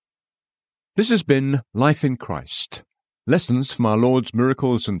This has been Life in Christ. Lessons from our Lord's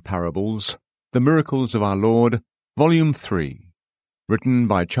Miracles and Parables, The Miracles of Our Lord, Volume 3. Written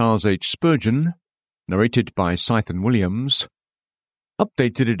by Charles H. Spurgeon, narrated by Scythen Williams.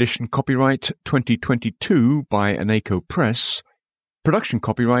 Updated edition copyright 2022 by Anako Press. Production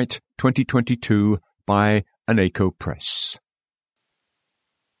copyright 2022 by Anako Press.